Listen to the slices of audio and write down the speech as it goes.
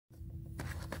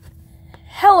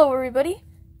Hello everybody,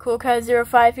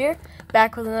 CoolKai05 here,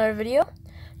 back with another video.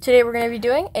 Today we're going to be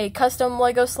doing a custom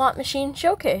LEGO slot machine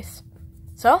showcase.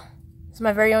 So, it's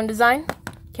my very own design.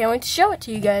 Can't wait to show it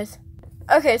to you guys.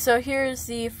 Okay, so here's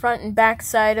the front and back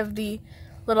side of the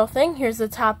little thing. Here's the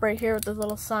top right here with the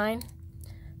little sign.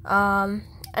 And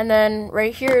then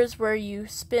right here is where you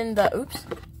spin the, oops,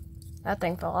 that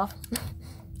thing fell off.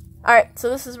 Alright, so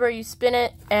this is where you spin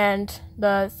it and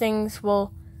the things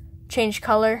will change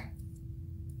color.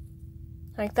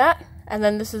 Like that. And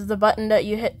then this is the button that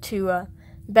you hit to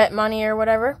bet money or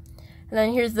whatever. And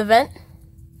then here's the vent.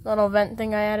 Little vent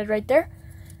thing I added right there.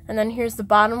 And then here's the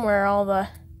bottom where all the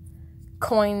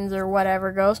coins or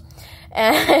whatever goes.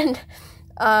 And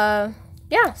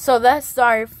yeah, so that's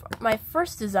my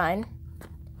first design.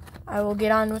 I will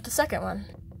get on with the second one.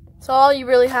 So all you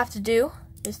really have to do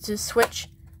is to switch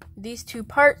these two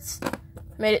parts.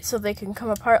 Made it so they can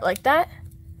come apart like that.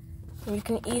 And you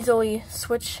can easily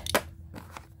switch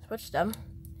them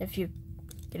if you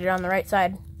get it on the right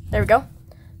side. There we go.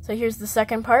 So here's the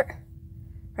second part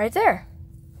right there.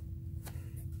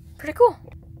 Pretty cool.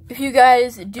 If you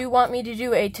guys do want me to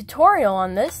do a tutorial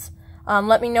on this,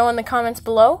 let me know in the comments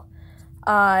below.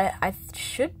 I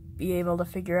should be able to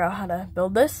figure out how to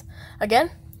build this. Again,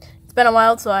 it's been a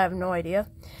while, so I have no idea.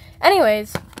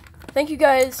 Anyways, thank you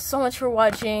guys so much for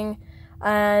watching,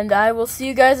 and I will see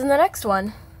you guys in the next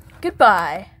one.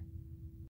 Goodbye.